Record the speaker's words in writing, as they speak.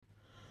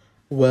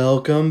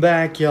Welcome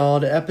back, y'all,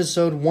 to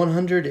episode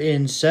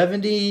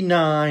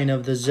 179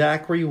 of the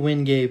Zachary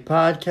Wingate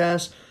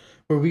podcast,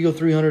 where we go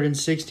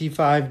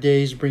 365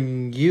 days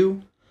bringing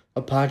you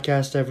a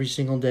podcast every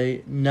single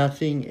day.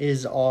 Nothing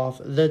is off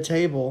the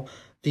table.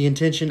 The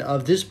intention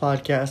of this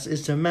podcast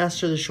is to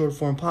master the short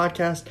form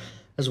podcast,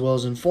 as well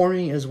as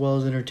informing, as well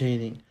as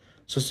entertaining.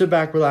 So sit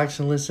back,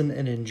 relax, and listen,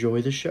 and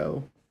enjoy the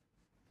show.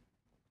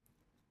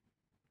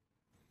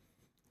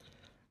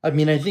 I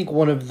think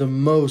one of the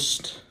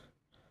most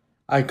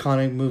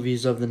iconic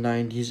movies of the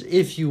 90s,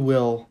 if you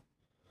will,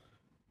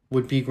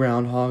 would be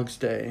Groundhog's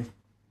Day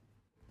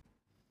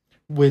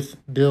with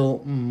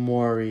Bill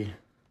Murray.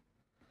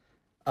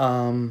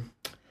 I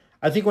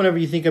think whenever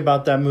you think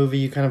about that movie,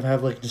 you kind of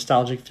have like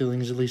nostalgic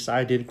feelings, at least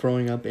I did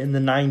growing up in the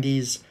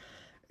 90s,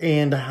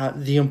 and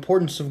the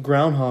importance of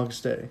Groundhog's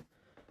Day.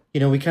 You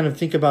know, we kind of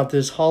think about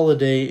this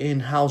holiday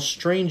and how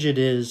strange it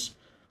is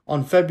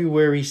on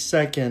February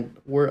 2nd,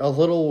 where a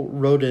little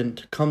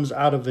rodent comes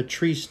out of a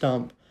tree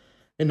stump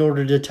in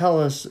order to tell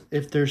us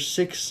if there's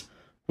 6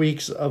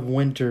 weeks of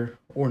winter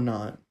or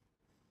not.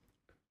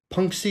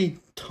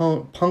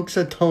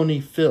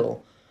 Punxsutawney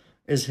Phil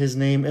is his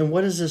name. And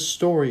what is this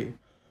story?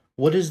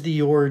 What is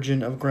the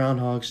origin of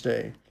Groundhog's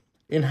Day?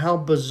 And how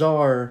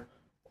bizarre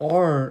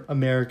are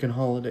American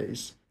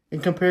holidays in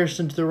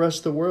comparison to the rest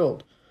of the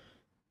world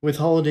with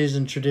holidays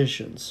and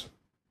traditions?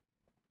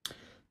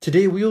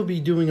 Today we will be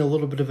doing a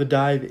little bit of a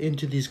dive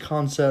into these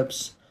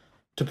concepts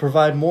to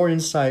provide more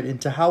insight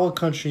into how a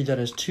country that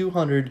is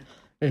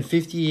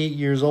 258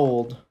 years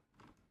old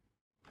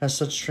has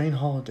such strange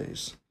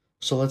holidays.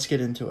 So let's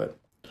get into it.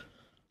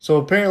 So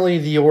apparently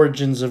the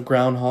origins of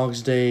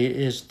Groundhog's Day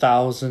is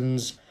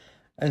thousands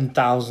and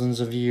thousands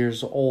of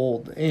years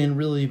old and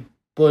really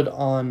put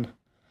on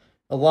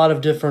a lot of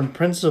different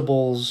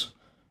principles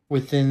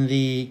within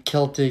the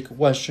Celtic,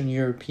 Western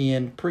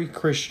European,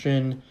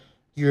 pre-Christian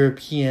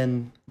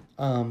European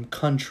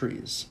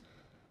countries.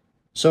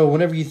 So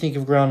whenever you think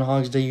of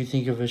Groundhog's Day, you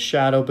think of a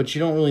shadow, but you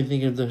don't really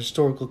think of the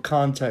historical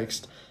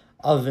context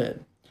of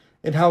it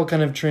and how it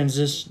kind of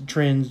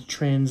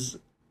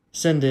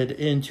transcended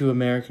into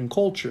American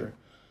culture.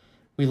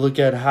 We look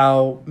at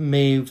how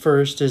May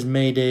 1st is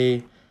May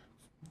Day,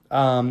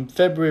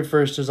 February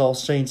 1st is All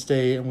Saints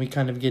Day, and we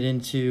kind of get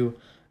into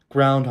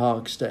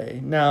Groundhog's Day.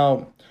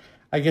 Now,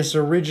 I guess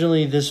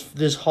originally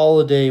this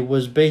holiday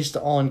was based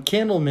on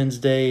Candleman's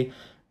Day,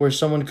 where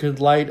someone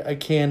could light a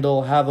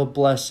candle, have a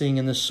blessing,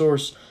 and the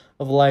source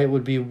of light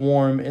would be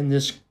warm, and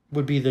this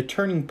would be the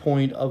turning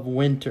point of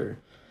winter.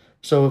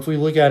 So if we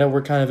look at it,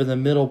 we're kind of in the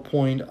middle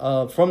point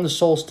of from the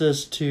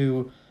solstice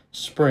to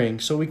spring.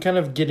 So we kind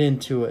of get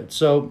into it.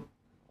 So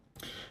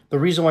the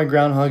reason why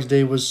Groundhog's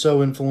Day was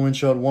so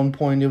influential at one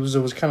point, it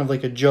was kind of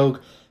like a joke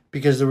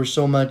because there was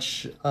so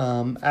much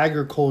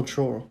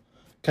agricultural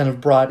kind of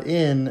brought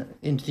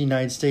into the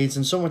United States,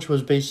 and so much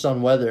was based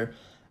on weather.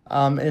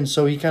 And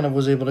so he kind of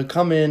was able to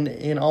come in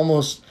and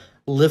almost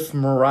lift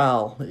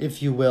morale,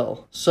 if you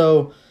will.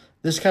 So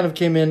this kind of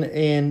came in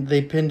and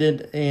they pinned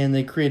it and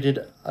they created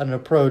an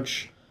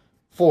approach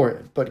for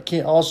it. But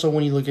also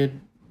when you look at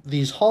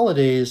these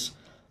holidays,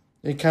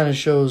 it kind of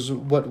shows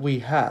what we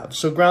have.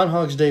 So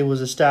Groundhog's Day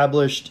was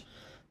established,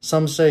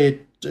 some say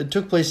it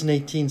took place in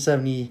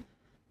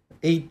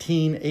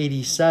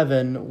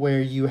 1887,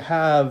 where you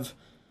have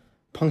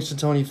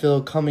Punxsutawney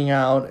Phil coming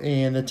out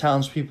and the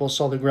townspeople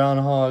saw the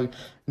groundhog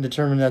and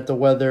determined that the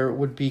weather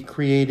would be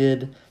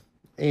created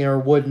or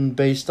wouldn't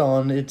based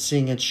on it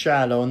seeing its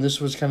shadow. And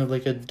this was kind of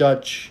like a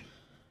Dutch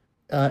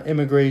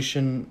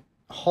immigration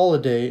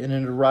holiday, and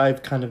it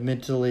arrived kind of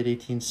mid to the late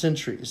 18th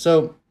century.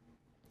 So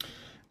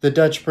the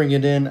Dutch bring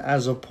it in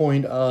as a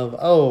point of,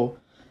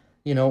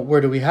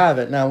 where do we have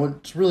it? Now,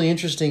 what's really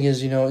interesting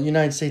is, the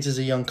United States is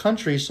a young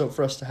country, so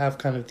for us to have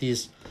kind of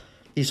these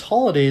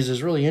holidays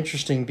is really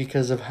interesting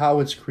because of how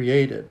it's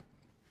created.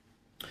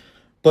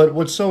 But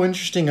what's so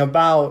interesting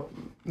about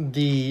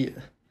the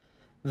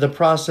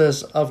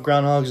process of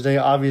Groundhog's Day,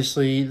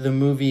 obviously the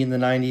movie in the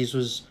 90s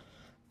was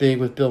big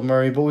with Bill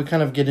Murray, but we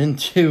kind of get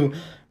into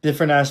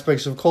different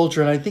aspects of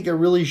culture, and I think it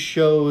really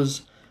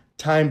shows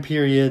time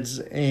periods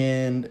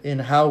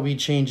and how we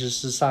change as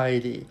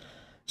society.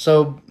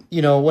 So,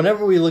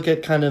 whenever we look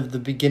at kind of the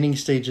beginning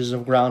stages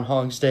of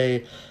Groundhog's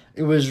Day,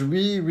 it was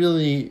really,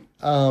 really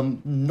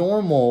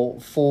normal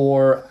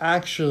for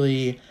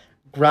actually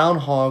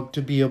groundhog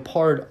to be a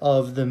part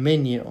of the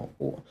menu.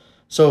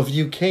 So if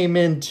you came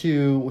in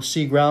to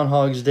see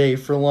Groundhog's Day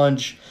for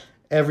lunch,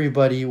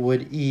 everybody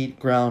would eat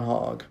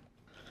groundhog.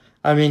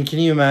 Can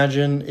you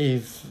imagine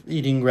if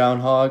eating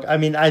groundhog?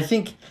 I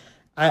think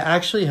I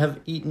actually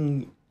have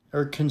eaten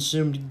or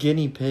consumed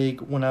guinea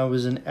pig when I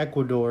was in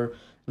Ecuador.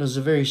 It was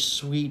a very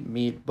sweet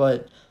meat,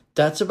 but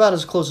that's about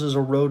as close as a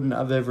rodent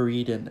I've ever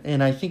eaten.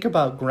 And I think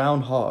about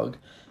groundhog,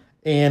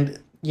 and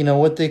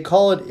what they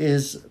call it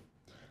is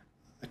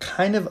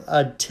kind of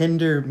a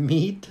tender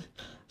meat.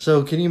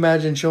 So can you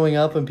imagine showing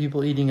up and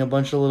people eating a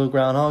bunch of little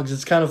groundhogs?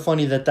 It's kind of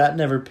funny that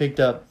never picked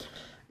up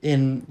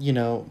in,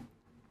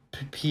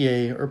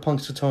 PA or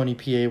Punxsutawney,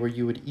 PA, where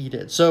you would eat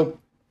it. So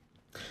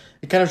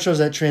it kind of shows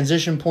that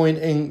transition point,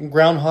 and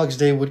Groundhog's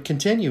Day would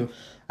continue.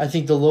 I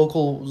think the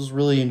locals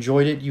really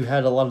enjoyed it. You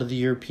had a lot of the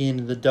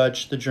European, the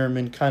Dutch, the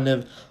German kind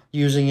of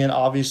using it.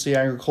 Obviously,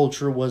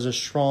 agriculture was a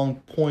strong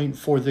point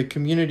for the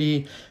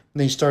community.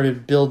 They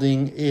started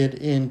building it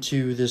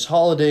into this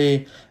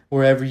holiday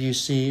wherever you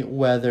see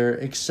weather,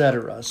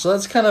 etc. So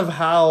that's kind of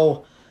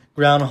how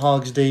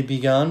Groundhog's Day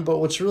begun. But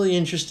what's really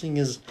interesting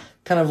is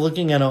kind of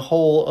looking at a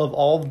whole of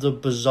all of the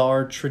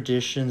bizarre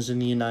traditions in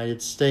the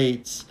United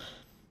States.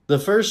 The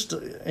first,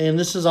 and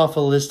this is off a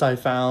list I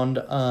found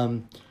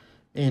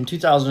in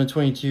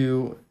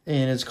 2022,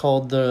 and it's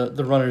called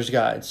the Runner's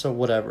Guide, so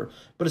whatever.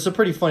 But it's a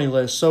pretty funny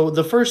list. So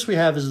the first we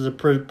have is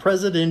the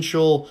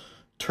presidential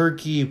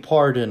turkey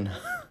pardon.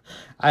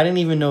 I didn't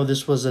even know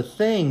this was a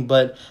thing,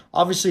 but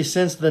obviously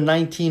since the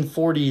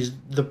 1940s,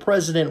 the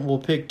president will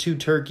pick two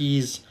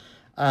turkeys,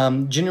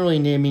 generally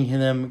naming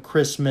them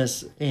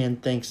Christmas and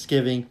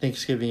Thanksgiving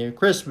and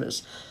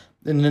Christmas.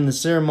 And in the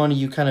ceremony,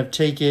 you kind of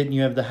take it and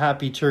you have the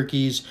happy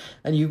turkeys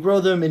and you grow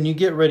them and you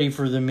get ready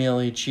for the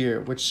meal each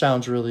year, which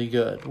sounds really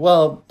good.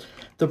 Well,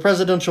 the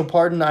presidential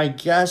pardon, I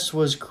guess,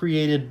 was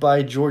created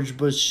by George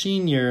Bush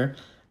Sr.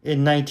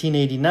 in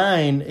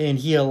 1989, and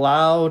he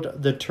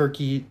allowed the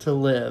turkey to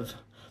live.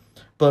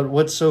 But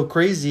what's so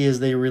crazy is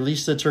they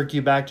released the turkey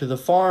back to the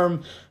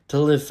farm to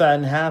live fat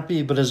and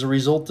happy, but as a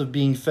result of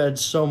being fed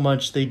so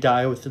much, they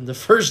die within the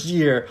first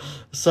year.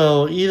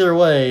 So either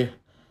way,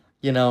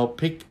 you know,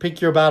 pick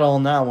your battle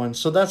on that one.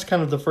 So that's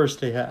kind of the first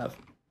they have.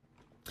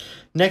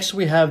 Next,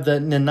 we have the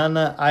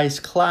Nenana Ice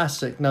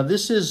Classic. Now,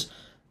 this is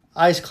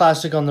Ice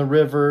Classic on the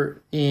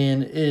river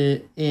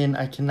in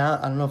I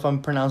don't know if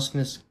I'm pronouncing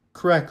this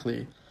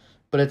correctly,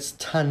 but it's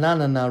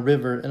Tanana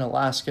River in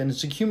Alaska, and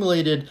it's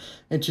accumulated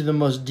into the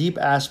most deep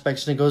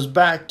aspects, and it goes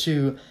back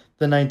to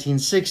the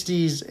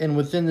 1960s. And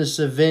within this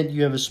event,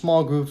 you have a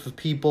small group of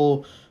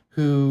people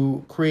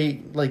who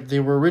create, like, they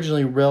were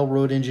originally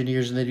railroad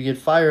engineers, and they'd get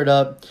fired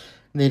up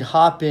and they'd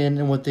hop in,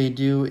 and what they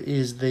do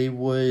is they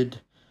would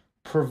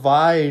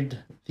provide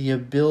the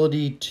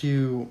ability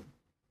to,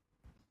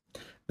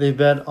 they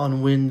bet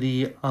on when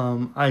the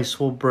ice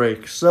will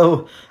break.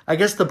 So I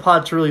guess the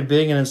pot's really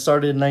big, and it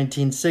started in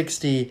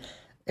 1960,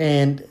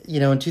 and you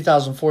know, in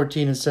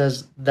 2014 it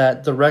says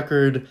that the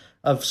record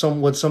of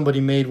what somebody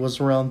made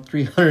was around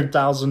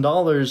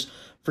 $300,000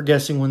 for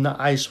guessing when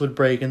the ice would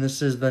break, and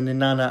this is the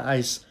Nenana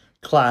Ice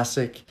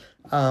Classic,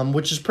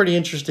 which is pretty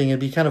interesting.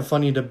 It'd be kind of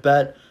funny to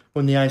bet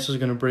when the ice was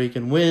going to break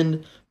and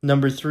when.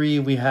 Number 3,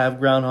 we have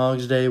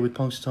Groundhog's Day with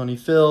Punxsutawney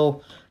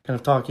Phil, kind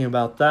of talking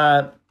about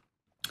that.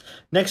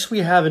 Next we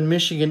have in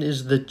Michigan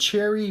is the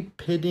cherry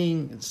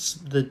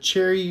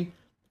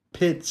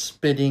pit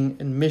spitting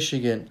in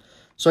Michigan.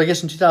 So I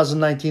guess in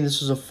 2019, this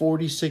was a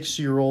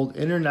 46-year-old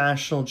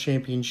international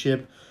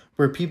championship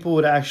where people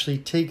would actually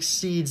take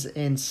seeds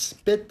and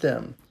spit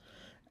them.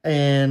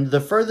 And the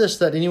furthest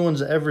that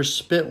anyone's ever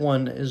spit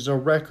one is a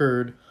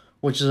record,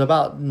 which is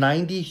about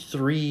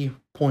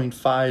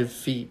 93.5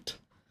 feet.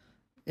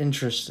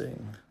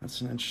 Interesting.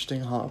 That's an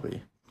interesting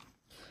hobby.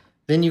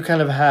 Then you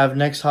kind of have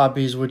next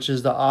hobbies, which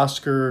is the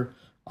Oscar.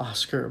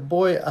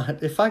 Boy,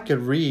 if I could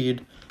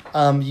read,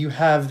 you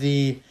have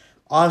the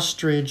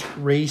ostrich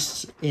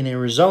race in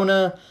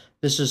Arizona.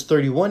 This is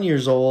 31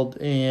 years old,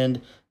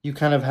 and you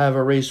kind of have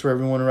a race where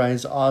everyone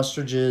rides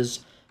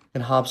ostriches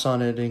and hops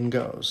on it and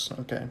goes.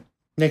 Okay.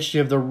 Next, you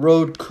have the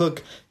road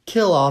cook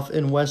kill-off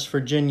in West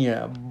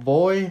Virginia.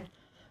 Boy,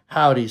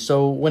 howdy.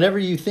 So whenever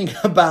you think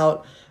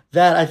about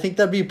that, I think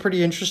that'd be a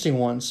pretty interesting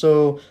one.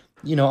 So,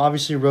 you know,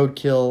 obviously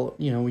roadkill,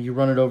 you know, you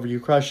run it over, you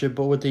crush it.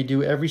 But what they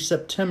do every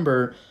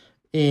September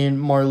in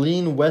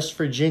Marlene, West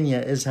Virginia,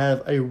 is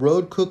have a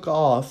road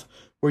cook-off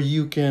where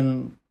you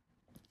can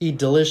eat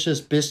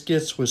delicious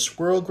biscuits with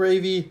squirrel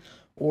gravy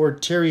or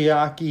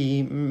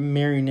teriyaki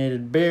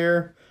marinated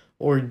bear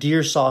or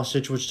deer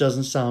sausage, which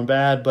doesn't sound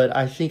bad, but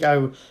I think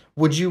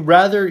would you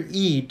rather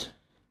eat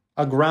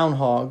a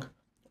groundhog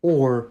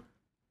or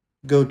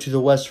go to the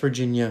West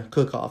Virginia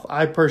cook-off?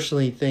 I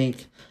personally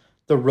think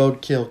the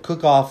roadkill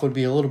cook-off would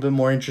be a little bit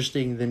more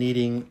interesting than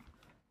eating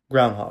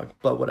groundhog,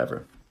 but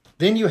whatever.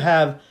 Then you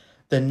have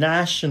the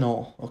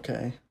National,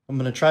 okay, I'm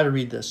going to try to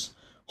read this,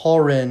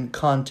 Hollerin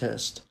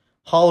Contest.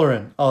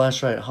 Hollerin, oh,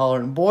 that's right,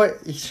 Hollerin. Boy,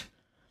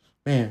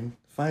 man,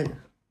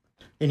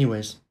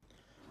 anyways,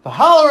 the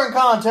Hollerin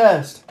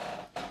Contest.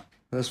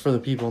 That's for the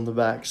people in the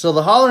back. So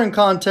the Hollerin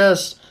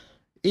Contest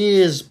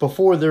is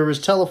before there was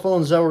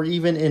telephones that were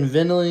even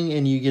inventing,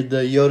 and you get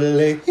the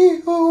yodeling,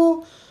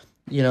 hee-hoo.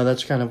 You know,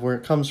 that's kind of where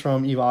it comes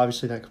from. Even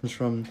obviously that comes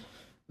from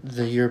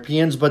the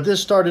Europeans, but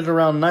this started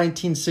around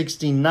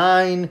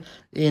 1969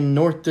 in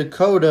North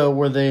Dakota,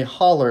 where they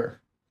holler.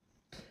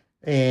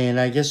 And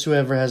I guess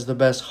whoever has the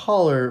best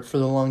holler for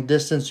the long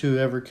distance,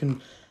 whoever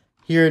can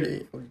hear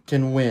it,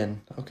 can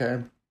win.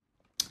 Okay.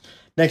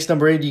 Next,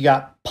 number 8, you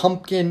got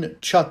pumpkin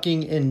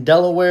chucking in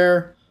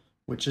Delaware,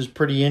 which is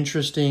pretty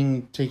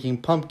interesting.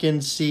 Taking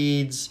pumpkin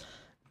seeds,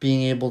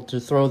 being able to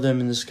throw them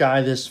in the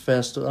sky this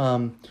fest.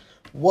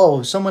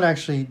 Whoa, someone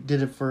actually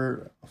did it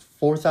for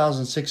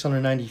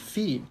 4,690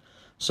 feet.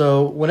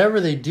 So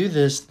whenever they do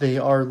this, they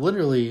are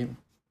literally,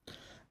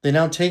 they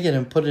now take it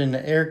and put it in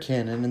an air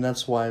cannon, and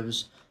that's why it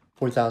was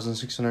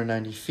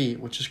 4,690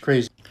 feet, which is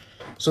crazy.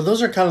 So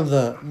those are kind of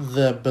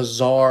the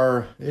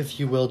bizarre,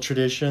 if you will,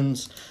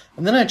 traditions.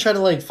 And then I try to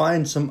like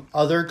find some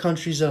other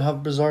countries that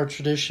have bizarre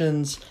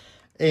traditions,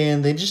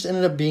 and they just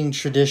ended up being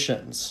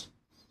traditions.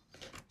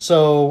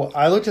 So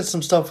I looked at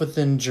some stuff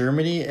within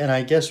Germany, and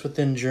I guess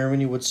within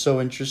Germany, what's so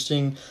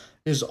interesting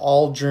is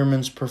all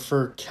Germans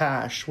prefer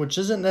cash, which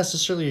isn't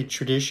necessarily a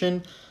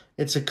tradition,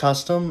 it's a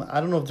custom.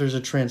 I don't know if there's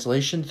a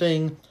translation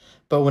thing,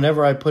 but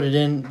whenever I put it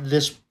in,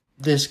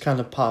 this kind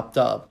of popped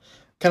up.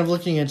 Kind of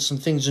looking at some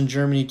things in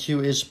Germany too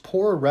is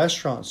poor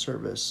restaurant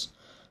service.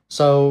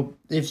 So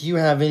if you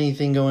have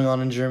anything going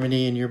on in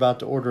Germany and you're about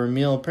to order a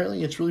meal,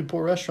 apparently it's really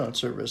poor restaurant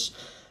service.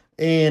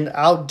 And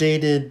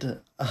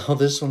outdated, oh,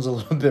 this one's a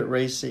little bit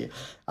racy.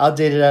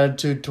 Outdated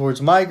attitude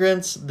towards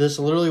migrants. This is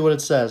literally what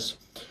it says.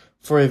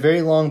 For a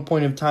very long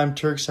point of time,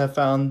 Turks have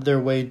found their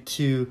way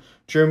to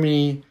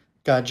Germany,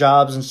 got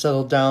jobs and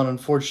settled down.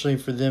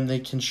 Unfortunately for them, they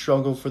can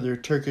struggle for their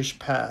Turkish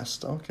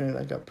past. Okay,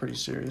 that got pretty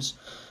serious.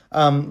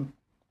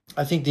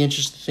 I think the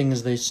interesting thing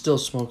is they still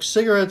smoke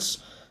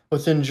cigarettes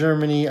within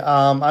Germany.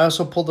 I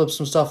also pulled up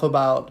some stuff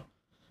about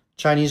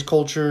Chinese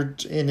culture,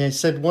 and I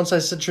said, once I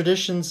said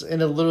traditions,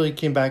 and it literally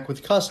came back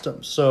with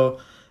customs. So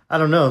I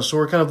don't know. So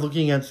we're kind of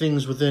looking at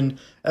things within,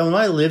 and when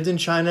I lived in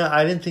China,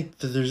 I didn't think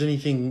that there's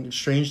anything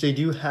strange. They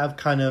do have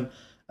kind of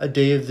a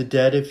Day of the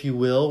Dead, if you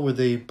will, where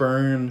they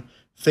burn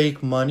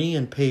fake money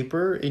and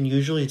paper, and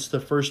usually it's the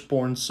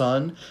firstborn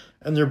son,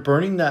 and they're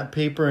burning that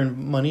paper and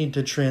money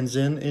to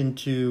transcend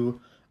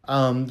into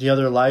the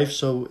other life.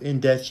 So in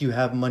death, you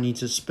have money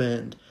to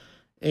spend.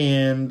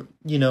 And,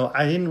 you know,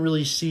 I didn't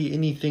really see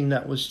anything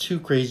that was too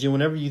crazy.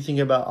 Whenever you think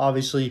about,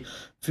 obviously,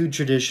 food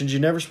traditions,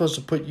 you're never supposed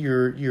to put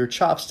your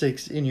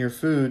chopsticks in your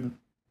food.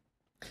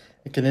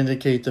 It can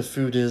indicate the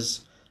food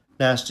is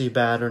nasty,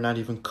 bad, or not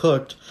even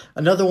cooked.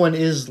 Another one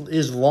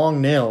is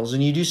long nails.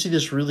 And you do see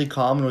this really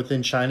common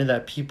within China,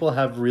 that people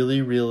have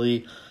really,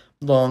 really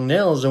long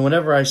nails. And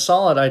whenever I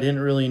saw it, I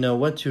didn't really know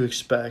what to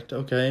expect,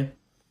 okay?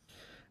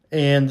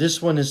 And this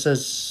one, it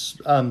says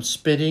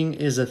spitting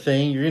is a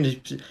thing.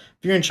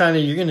 If you're in China,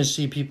 you're gonna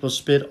see people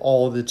spit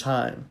all the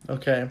time.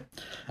 Okay.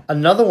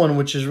 Another one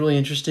which is really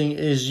interesting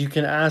is you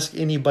can ask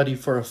anybody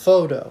for a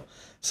photo.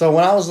 So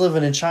when I was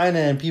living in China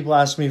and people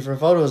asked me for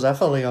photos, I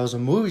felt like I was a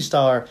movie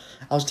star.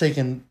 I was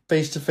taking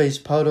face-to-face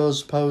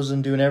photos,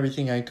 posing, doing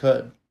everything I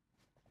could.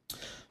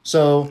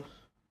 So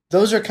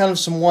those are kind of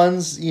some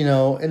ones, you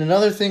know. And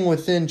another thing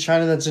within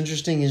China that's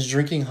interesting is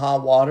drinking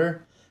hot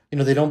water. You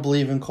know, they don't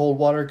believe in cold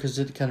water because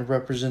it kind of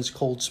represents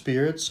cold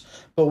spirits.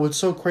 But what's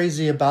so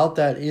crazy about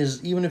that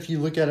is, even if you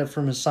look at it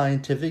from a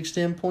scientific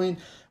standpoint,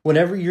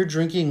 whenever you're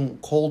drinking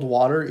cold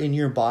water in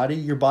your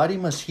body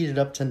must heat it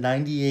up to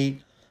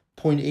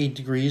 98.8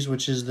 degrees,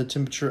 which is the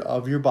temperature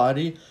of your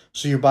body,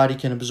 so your body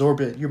can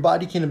absorb it. Your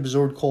body can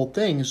absorb cold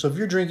things. So if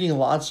you're drinking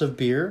lots of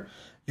beer,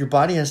 your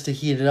body has to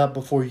heat it up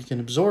before you can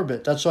absorb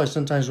it. That's why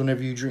sometimes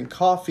whenever you drink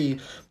coffee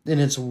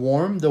and it's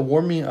warm, the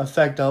warming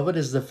effect of it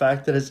is the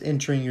fact that it's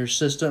entering your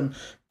system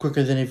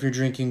quicker than if you're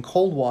drinking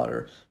cold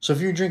water. So if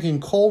you're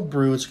drinking cold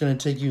brew, it's going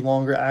to take you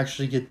longer to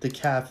actually get the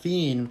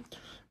caffeine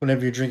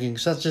whenever you're drinking.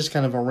 So that's just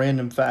kind of a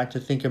random fact to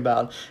think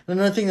about. And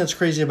another thing that's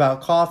crazy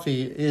about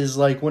coffee is,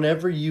 like,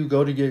 whenever you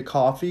go to get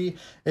coffee,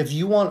 if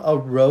you want a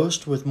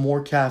roast with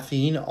more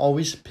caffeine,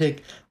 always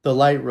pick the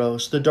light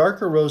roast. The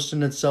darker roast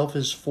in itself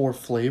is for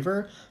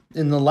flavor,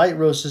 and the light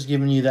roast is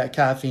giving you that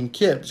caffeine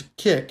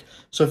kick.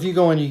 So if you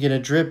go and you get a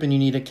drip and you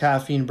need a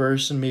caffeine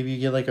burst, and maybe you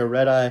get like a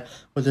red eye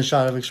with a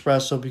shot of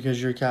espresso because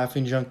you're a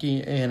caffeine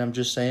junkie, and I'm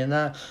just saying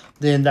that,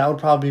 then that would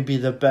probably be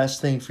the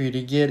best thing for you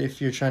to get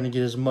if you're trying to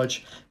get as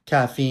much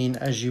caffeine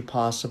as you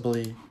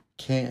possibly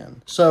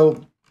can.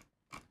 So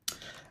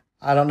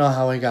I don't know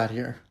how I got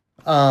here.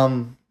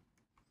 Where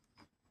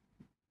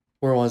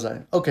was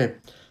I? Okay.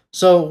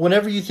 So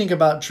whenever you think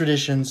about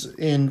traditions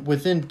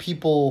within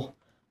people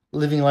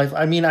living life,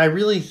 I mean, I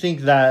really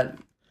think that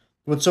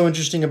what's so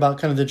interesting about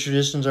kind of the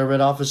traditions I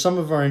read off is some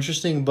of them are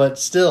interesting, but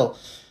still,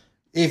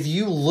 if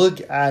you look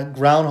at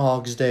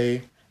Groundhog's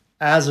Day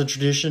as a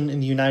tradition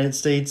in the United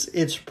States,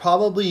 it's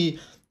probably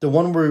the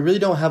one where we really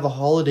don't have a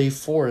holiday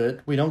for it.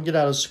 We don't get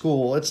out of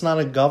school. It's not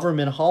a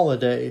government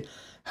holiday.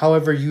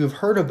 However, you have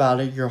heard about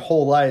it your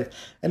whole life.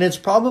 And it's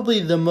probably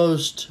the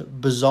most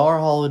bizarre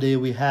holiday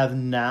we have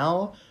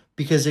now,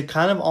 because it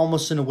kind of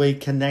almost in a way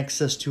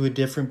connects us to a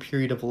different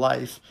period of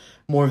life.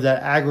 More of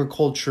that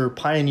agriculture,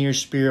 pioneer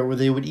spirit where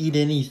they would eat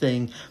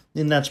anything.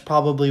 And that's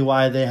probably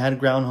why they had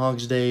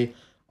Groundhog's Day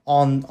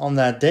on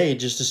that day,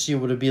 just to see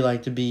what it'd be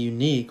like to be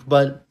unique.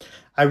 But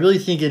I really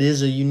think it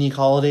is a unique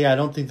holiday. I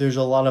don't think there's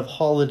a lot of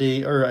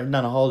holiday, or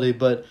not a holiday,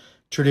 but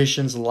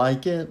traditions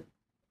like it.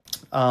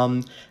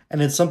 And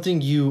it's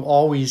something you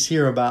always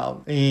hear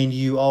about and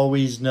you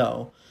always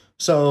know.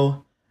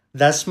 So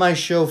that's my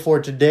show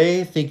for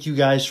today. Thank you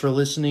guys for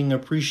listening.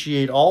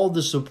 Appreciate all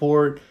the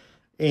support,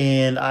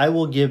 and I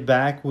will get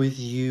back with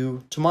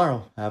you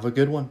tomorrow. Have a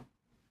good one.